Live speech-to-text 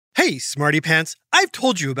Hey, Smarty Pants, I've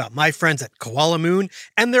told you about my friends at Koala Moon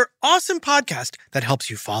and their awesome podcast that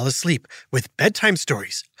helps you fall asleep with bedtime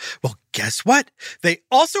stories. Well, guess what? They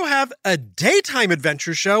also have a daytime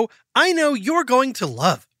adventure show I know you're going to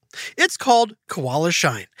love. It's called Koala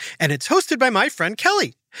Shine, and it's hosted by my friend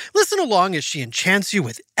Kelly. Listen along as she enchants you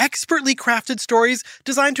with expertly crafted stories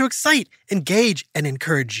designed to excite, engage, and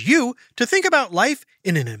encourage you to think about life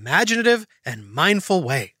in an imaginative and mindful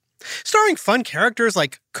way. Starring fun characters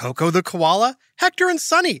like Coco the Koala, Hector and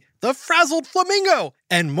Sunny, the Frazzled Flamingo,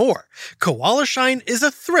 and more. Koala Shine is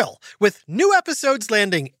a thrill, with new episodes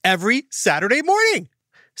landing every Saturday morning.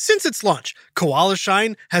 Since its launch, Koala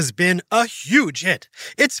Shine has been a huge hit.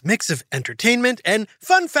 Its mix of entertainment and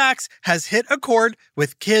fun facts has hit a chord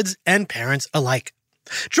with kids and parents alike.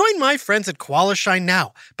 Join my friends at Koala Shine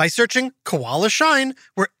now by searching Koala Shine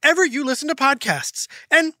wherever you listen to podcasts,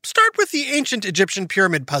 and start with the ancient Egyptian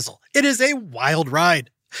pyramid puzzle. It is a wild ride.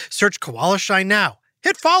 Search Koala Shine now,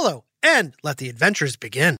 hit follow, and let the adventures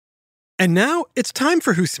begin. And now it's time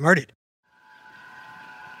for Who Smarted.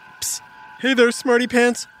 Psst. Hey there, Smarty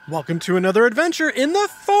Pants. Welcome to another adventure in the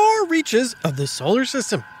far reaches of the solar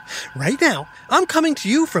system. Right now, I'm coming to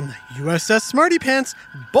you from the USS Smarty Pants,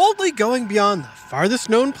 boldly going beyond the farthest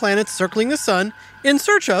known planets circling the sun in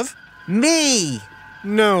search of... Me!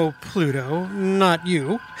 No, Pluto, not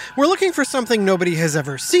you. We're looking for something nobody has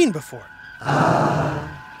ever seen before.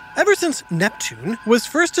 Ever since Neptune was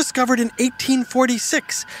first discovered in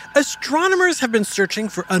 1846, astronomers have been searching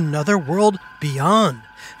for another world beyond,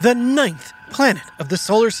 the ninth planet of the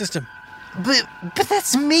solar system. But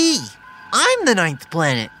that's me! I'm the ninth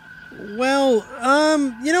planet. Well,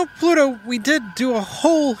 Pluto, we did do a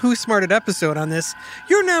whole Who Smarted episode on this.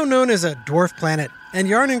 You're now known as a dwarf planet, and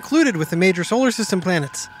you aren't included with the major solar system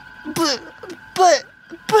planets. But...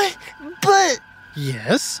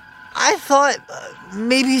 Yes? I thought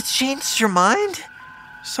maybe you changed your mind?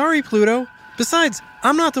 Sorry, Pluto. Besides,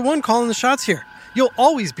 I'm not the one calling the shots here. You'll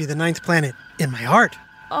always be the ninth planet in my heart.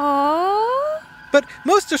 Aww. But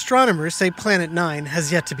most astronomers say Planet 9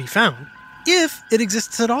 has yet to be found, if it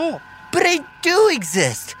exists at all. But I do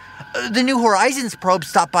exist. The New Horizons probe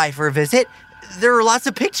stopped by for a visit. There are lots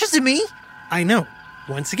of pictures of me. I know.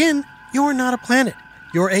 Once again, you're not a planet.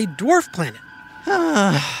 You're a dwarf planet.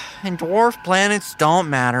 And dwarf planets don't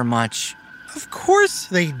matter much. Of course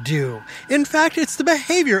they do. In fact, it's the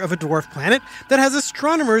behavior of a dwarf planet that has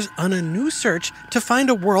astronomers on a new search to find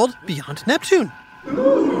a world beyond Neptune.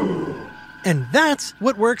 Ooh. And that's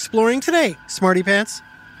what we're exploring today, Smarty Pants.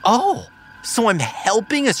 Oh, so I'm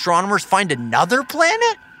helping astronomers find another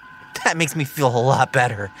planet? That makes me feel a lot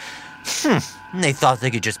better. They thought they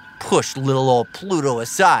could just push little old Pluto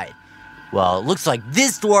aside. Well, it looks like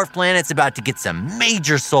this dwarf planet's about to get some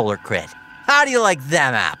major solar cred. How do you like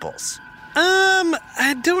them apples?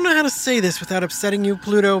 I don't know how to say this without upsetting you,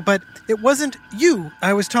 Pluto, but it wasn't you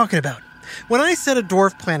I was talking about. When I said a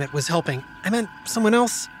dwarf planet was helping, I meant someone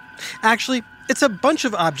else. Actually, it's a bunch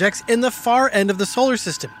of objects in the far end of the solar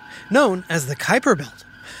system, known as the Kuiper Belt.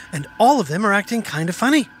 And all of them are acting kind of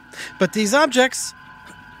funny. But these objects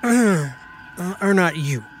are not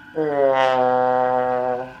you.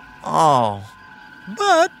 Oh.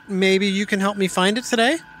 But maybe you can help me find it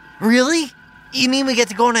today? Really? You mean we get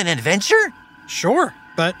to go on an adventure? Sure,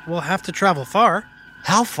 but we'll have to travel far.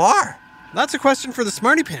 How far? That's a question for the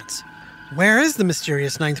Smarty Pants. Where is the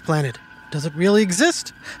mysterious ninth planet? Does it really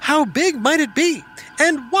exist? How big might it be?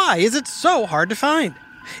 And why is it so hard to find?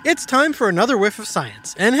 It's time for another whiff of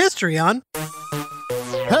science and history on...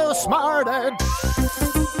 Who smarted?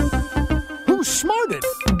 Who's smarted?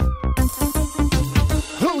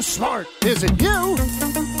 Who's smart? Is it you?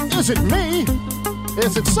 Is it me?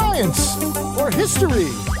 Is it science or history?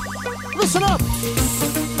 Listen up,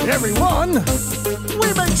 everyone.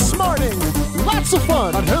 We make smarting lots of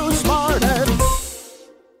fun on Who Smarted.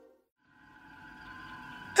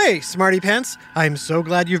 Hey, Smarty Pants, I'm so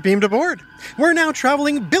glad you've beamed aboard. We're now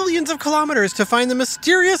traveling billions of kilometers to find the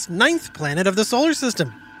mysterious ninth planet of the solar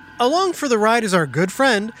system. Along for the ride is our good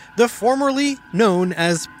friend, the formerly known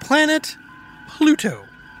as Planet Pluto.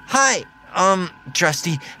 Hi,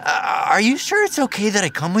 Trusty, are you sure it's okay that I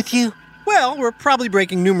come with you? Well, we're probably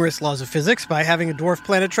breaking numerous laws of physics by having a dwarf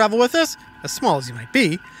planet travel with us, as small as you might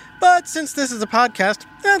be. But since this is a podcast,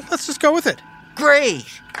 let's just go with it.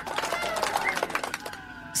 Great!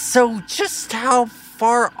 So just how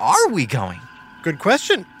far are we going? Good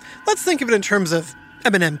question. Let's think of it in terms of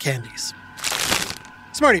M&M candies.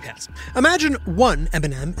 Smarty Pants, imagine one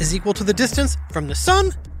M&M is equal to the distance from the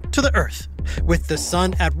sun to the Earth, with the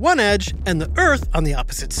sun at one edge and the Earth on the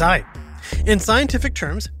opposite side. In scientific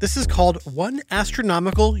terms, this is called 1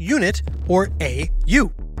 astronomical unit, or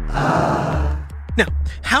AU. Now,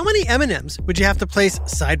 how many M&Ms would you have to place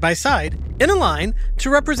side by side in a line to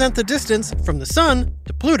represent the distance from the Sun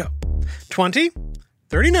to Pluto? 20,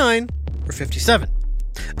 39, or 57?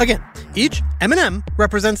 Again, each M&M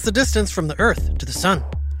represents the distance from the Earth to the Sun.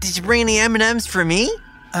 Did you bring any M&Ms for me?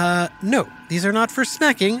 No. These are not for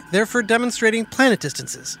snacking. They're for demonstrating planet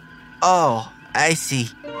distances. Oh, I see.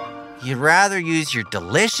 You'd rather use your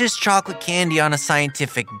delicious chocolate candy on a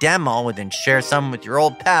scientific demo than share some with your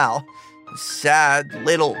old pal. Sad,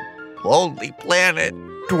 little, lonely planet.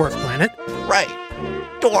 Dwarf planet. Right.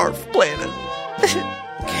 Dwarf planet.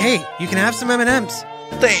 Okay, you can have some M&Ms.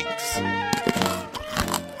 Thanks.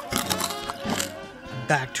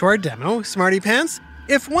 Back to our demo, Smarty Pants.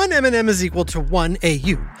 If 1 M&M is equal to 1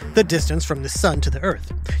 AU, the distance from the Sun to the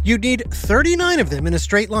Earth, you'd need 39 of them in a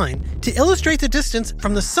straight line to illustrate the distance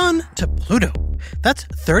from the Sun to Pluto. That's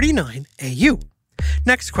 39 AU.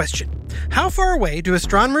 Next question. How far away do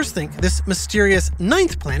astronomers think this mysterious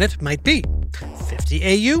 9th planet might be? 50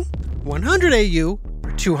 AU, 100 AU,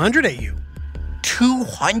 or 200 AU?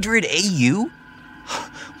 200 AU?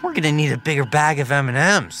 We're gonna need a bigger bag of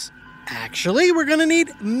M&Ms. Actually, we're gonna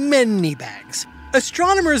need many bags.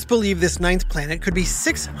 Astronomers believe this 9th planet could be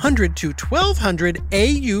 600 to 1200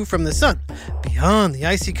 AU from the Sun, beyond the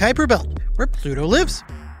icy Kuiper Belt, where Pluto lives.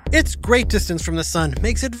 Its great distance from the Sun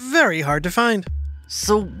makes it very hard to find.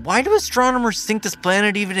 So why do astronomers think this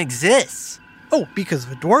planet even exists? Oh, because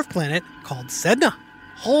of a dwarf planet called Sedna.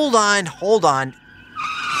 Hold on.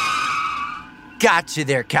 Gotcha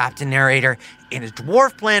there, Captain Narrator. In a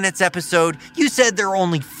Dwarf Planets episode, you said there are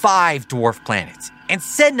only 5 dwarf planets, and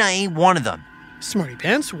Sedna ain't one of them. Smarty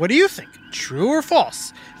Pants, what do you think? True or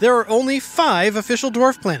false? There are only 5 official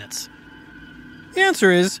dwarf planets. The answer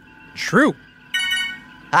is true.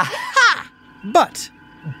 Aha! But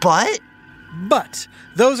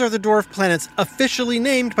those are the dwarf planets officially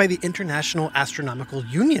named by the International Astronomical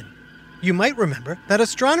Union. You might remember that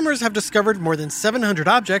astronomers have discovered more than 700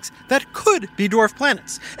 objects that could be dwarf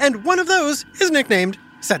planets, and one of those is nicknamed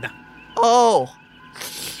Sedna. Oh,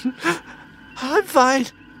 I'm fine.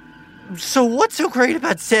 So what's so great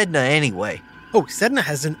about Sedna anyway? Oh, Sedna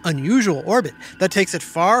has an unusual orbit that takes it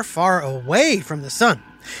far, far away from the Sun.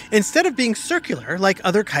 Instead of being circular like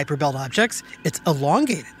other Kuiper Belt objects, it's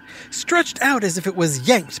elongated, stretched out as if it was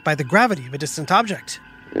yanked by the gravity of a distant object.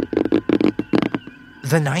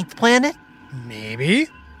 The 9th planet? Maybe.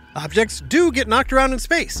 Objects do get knocked around in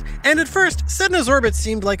space, and at first, Sedna's orbit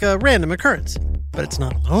seemed like a random occurrence. But it's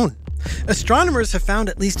not alone. Astronomers have found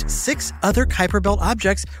at least 6 other Kuiper Belt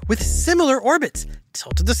objects with similar orbits,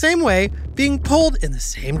 tilted the same way, being pulled in the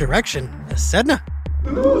same direction as Sedna.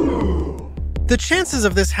 Ooh. The chances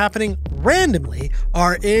of this happening randomly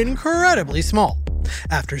are incredibly small.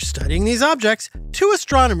 After studying these objects, 2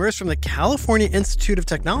 astronomers from the California Institute of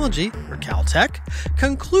Technology, or Caltech,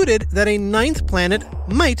 concluded that a 9th planet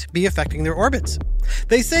might be affecting their orbits.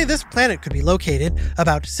 They say this planet could be located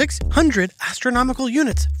about 600 astronomical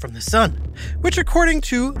units from the Sun, which according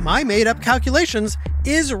to my made-up calculations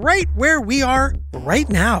is right where we are right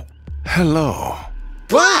now. Hello.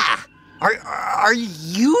 Blah! Are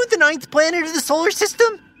you the 9th planet of the solar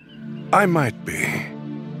system? I might be.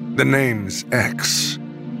 The name's X.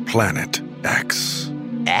 Planet X.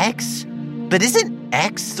 X? But isn't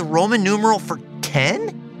X the Roman numeral for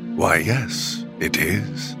 10? Why, yes, it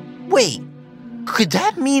is. Wait, could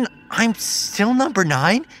that mean I'm still number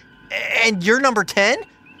 9? And you're number 10?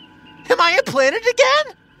 Am I a planet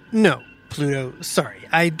again? No, Pluto, sorry,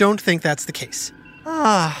 I don't think that's the case.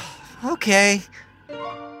 Okay.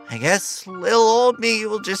 I guess little old me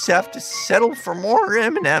will just have to settle for more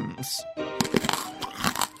M&Ms.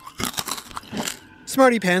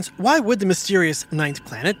 Smarty Pants, why would the mysterious 9th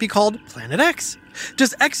planet be called Planet X?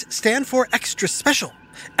 Does X stand for extra special?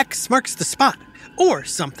 X marks the spot, or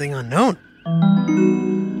something unknown?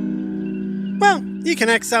 Well, you can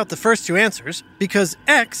X out the first 2 answers, because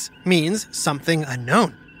X means something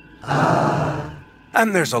unknown.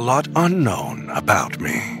 And there's a lot unknown about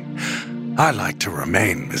me. I like to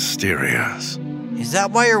remain mysterious. Is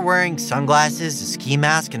that why you're wearing sunglasses, a ski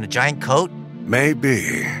mask, and a giant coat?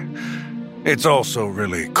 Maybe. It's also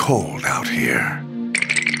really cold out here.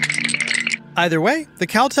 Either way, the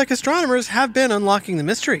Caltech astronomers have been unlocking the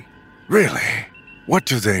mystery. Really? What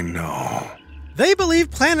do they know? They believe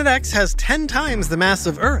Planet X has 10 times the mass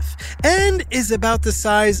of Earth and is about the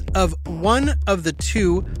size of one of the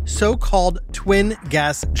 2 so-called twin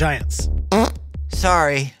gas giants.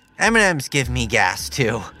 Sorry, M&Ms give me gas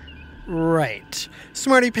too. Right.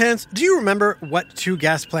 Smarty Pants, do you remember what 2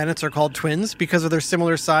 gas planets are called twins because of their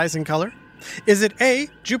similar size and color? Is it A,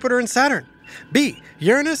 Jupiter and Saturn, B,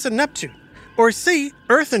 Uranus and Neptune, Or C,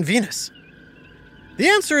 Earth and Venus? The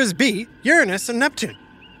answer is B, Uranus and Neptune.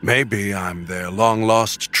 Maybe I'm their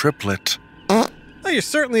long-lost triplet. Well, you're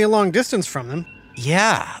certainly a long distance from them.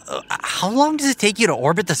 Yeah, how long does it take you to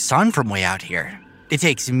orbit the sun from way out here? It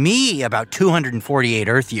takes me about 248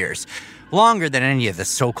 Earth years, longer than any of the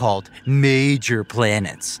so-called major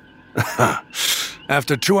planets.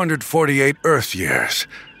 After 248 Earth years,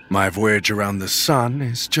 my voyage around the sun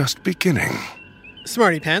is just beginning.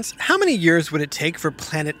 Smarty Pants, how many years would it take for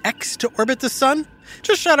Planet X to orbit the sun?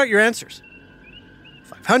 Just shout out your answers.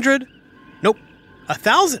 500? Nope.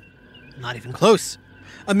 1,000? Not even close.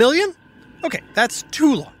 1,000,000? Okay, that's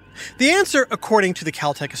too long. The answer, according to the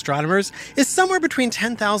Caltech astronomers, is somewhere between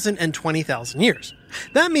 10,000 and 20,000 years.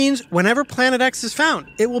 That means whenever Planet X is found,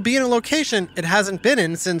 it will be in a location it hasn't been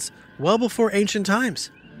in since well before ancient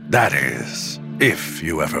times. That is, if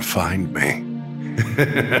you ever find me.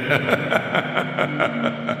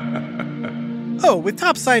 Oh, with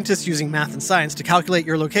top scientists using math and science to calculate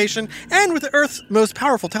your location, and with the Earth's most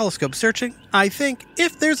powerful telescope searching, I think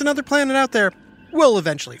if there's another planet out there, we'll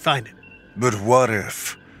eventually find it. But what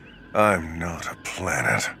if I'm not a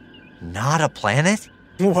planet? Not a planet?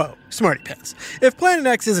 Whoa, Smarty Pants. If Planet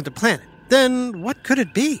X isn't a planet, then what could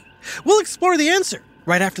it be? We'll explore the answer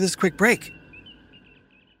right after this quick break.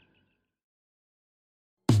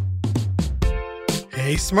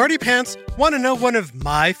 Hey, Smarty Pants, want to know one of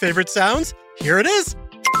my favorite sounds? Here it is.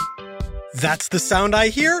 That's the sound I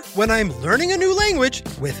hear when I'm learning a new language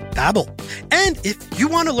with Babbel. And if you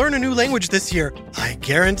want to learn a new language this year, I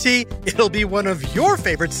guarantee it'll be one of your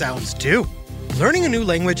favorite sounds too. Learning a new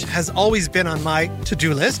language has always been on my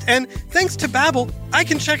to-do list, and thanks to Babbel, I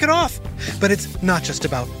can check it off. But it's not just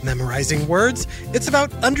about memorizing words, it's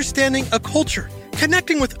about understanding a culture,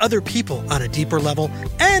 connecting with other people on a deeper level,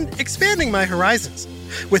 and expanding my horizons.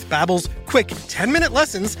 With Babbel's quick 10-minute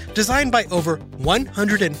lessons designed by over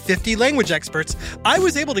 150 language experts, I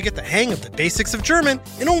was able to get the hang of the basics of German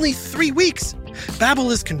in only 3 weeks.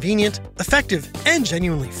 Babbel is convenient, effective, and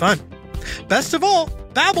genuinely fun. Best of all,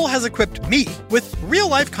 Babbel has equipped me with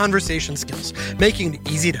real-life conversation skills, making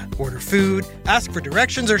it easy to order food, ask for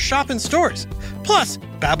directions, or shop in stores. Plus,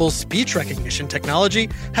 Babbel's speech recognition technology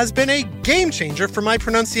has been a game changer for my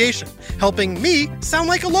pronunciation, helping me sound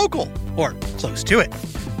like a local, or close to it.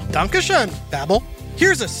 Dankeschön, Babbel.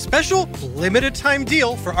 Here's a special limited-time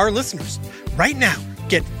deal for our listeners. Right now,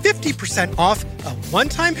 get 50% off a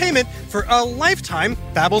one-time payment for a lifetime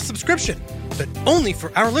Babbel subscription. But only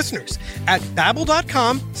for our listeners at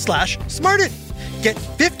babbel.com/smarted. Get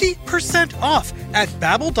 50% off at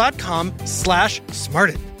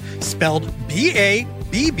babbel.com/smarted. Spelled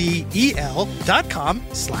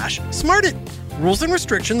BABBEL.com/smarted. Rules and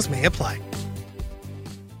restrictions may apply.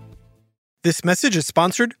 This message is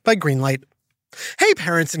sponsored by Greenlight. Hey,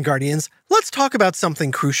 parents and guardians, let's talk about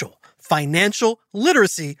something crucial: financial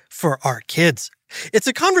literacy for our kids. It's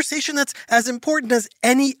a conversation that's as important as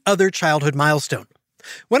any other childhood milestone.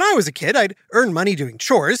 When I was a kid, I'd earn money doing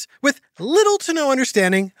chores with little to no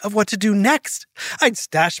understanding of what to do next. I'd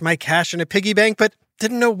stash my cash in a piggy bank, but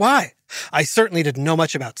didn't know why. I certainly didn't know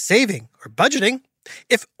much about saving or budgeting.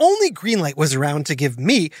 If only Greenlight was around to give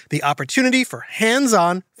me the opportunity for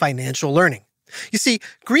hands-on financial learning. You see,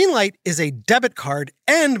 Greenlight is a debit card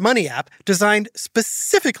and money app designed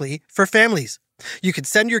specifically for families. You can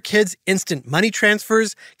send your kids instant money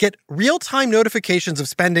transfers, get real-time notifications of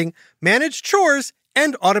spending, manage chores,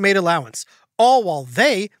 and automate allowance, all while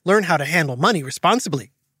they learn how to handle money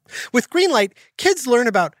responsibly. With Greenlight, kids learn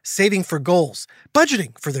about saving for goals,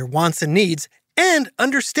 budgeting for their wants and needs, and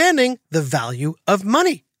understanding the value of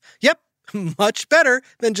money. Yep, much better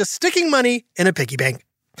than just sticking money in a piggy bank.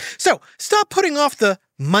 So, stop putting off the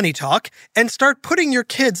money talk and start putting your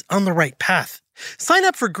kids on the right path. Sign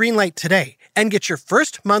up for Greenlight today and get your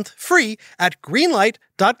first month free at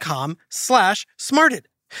greenlight.com/smarted.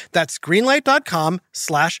 That's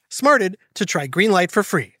greenlight.com/smarted to try Greenlight for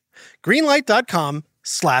free.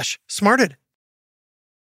 Greenlight.com/smarted.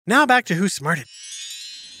 Now back to Who's Smarted.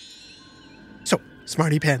 So,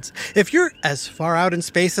 Smarty Pants, if you're as far out in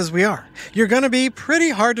space as we are, you're going to be pretty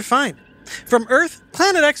hard to find. From Earth,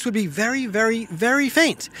 Planet X would be very, very, very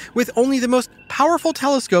faint, with only the most powerful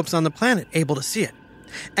telescopes on the planet able to see it.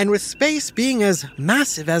 And with space being as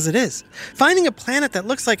massive as it is, finding a planet that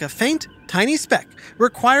looks like a faint, tiny speck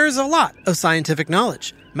requires a lot of scientific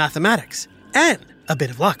knowledge, mathematics, and a bit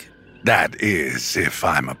of luck. That is, if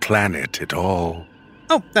I'm a planet at all.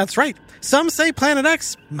 Oh, that's right. Some say Planet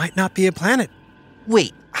X might not be a planet.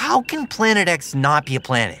 Wait, how can Planet X not be a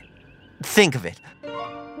planet? Think of it.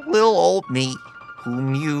 Little old me,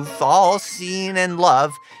 whom you've all seen and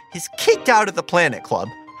love, is kicked out of the Planet Club.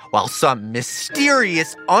 while some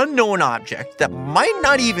mysterious unknown object that might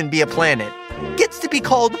not even be a planet gets to be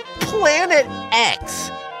called Planet X.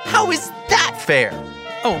 How is that fair?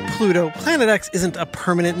 Oh, Pluto, Planet X isn't a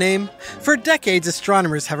permanent name. For decades,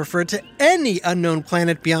 astronomers have referred to any unknown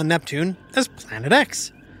planet beyond Neptune as Planet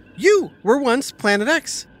X. You were once Planet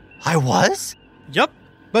X. I was? Yup.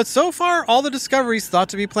 But so far, all the discoveries thought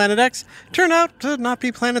to be Planet X turned out to not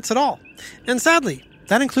be planets at all. And sadly,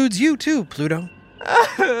 that includes you too, Pluto.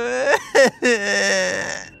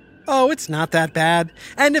 Oh, it's not that bad.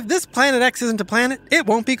 And if this Planet X isn't a planet, it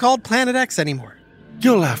won't be called Planet X anymore.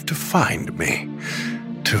 You'll have to find me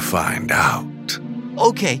to find out.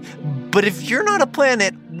 Okay, but if you're not a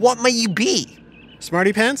planet, what might you be?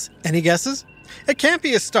 Smarty Pants, any guesses? It can't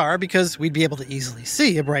be a star because we'd be able to easily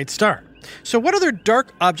see a bright star. So what other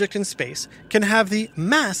dark object in space can have the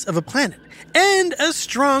mass of a planet and a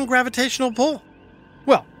strong gravitational pull?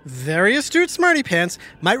 Well, very astute Smarty Pants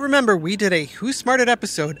might remember we did a Who Smarted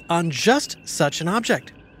episode on just such an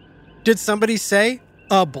object. Did somebody say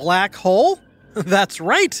a black hole? That's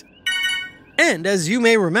right. And as you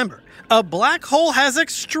may remember, a black hole has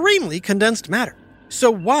extremely condensed matter. So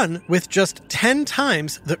one with just 10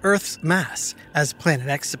 times the Earth's mass, as Planet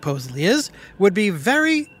X supposedly is, would be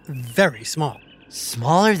very, very small.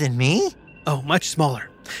 Smaller than me? Oh, much smaller.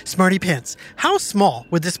 Smarty Pants, how small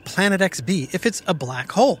would this Planet X be if it's a black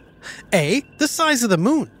hole? A, the size of the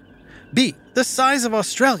moon. B, the size of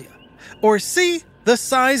Australia. Or C, the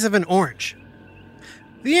size of an orange.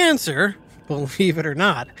 The answer, believe it or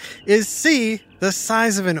not, is C, the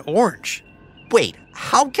size of an orange. Wait,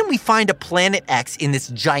 how can we find a Planet X in this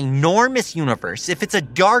ginormous universe if it's a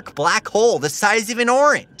dark black hole the size of an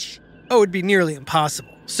orange? Oh, it'd be nearly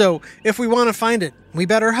impossible. So, if we want to find it, we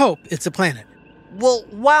better hope it's a planet. Well,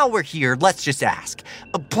 while we're here, let's just ask.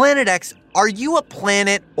 Planet X, are you a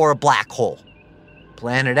planet or a black hole?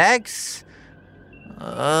 Planet X?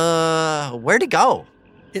 Where'd it go?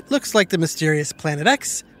 It looks like the mysterious Planet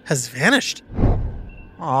X has vanished.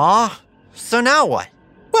 Aw, so now what?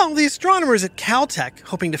 Well, the astronomers at Caltech,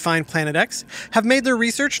 hoping to find Planet X, have made their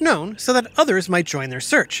research known so that others might join their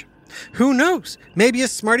search. Who knows? Maybe a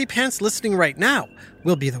Smarty Pants listening right now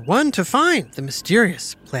will be the one to find the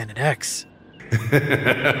mysterious Planet X.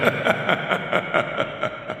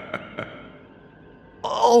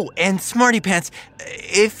 Oh, and Smarty Pants,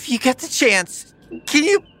 if you get the chance, can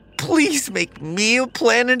you please make me a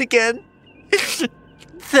planet again?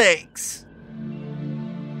 Thanks.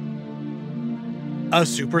 A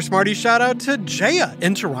super smarty shout out to Jaya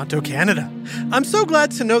in Toronto, Canada. I'm so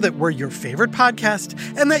glad to know that we're your favorite podcast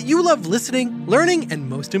and that you love listening, learning, and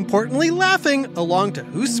most importantly, laughing along to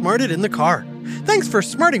Who Smarted in the Car. Thanks for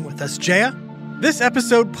smarting with us, Jaya. This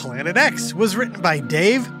episode, Planet X, was written by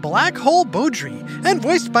Dave Black Hole Beaudry and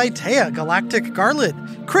voiced by Taya Galactic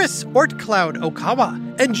Garlid, Chris Ortcloud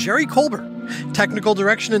Okawa, and Jerry Colbert. Technical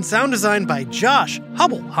direction and sound design by Josh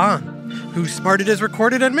Hubble Hahn. Who Smarted is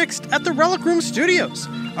recorded and mixed at the Relic Room Studios.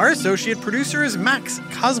 Our associate producer is Max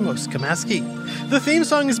Cosmos Kamaski. The theme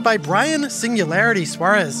song is by Brian Singularity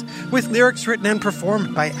Suarez, with lyrics written and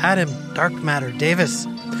performed by Adam Dark Matter Davis.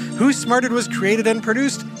 Who Smarted was created and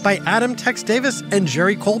produced by Adam Tex Davis and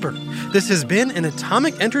Jerry Colbert. This has been an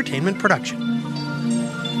Atomic Entertainment production.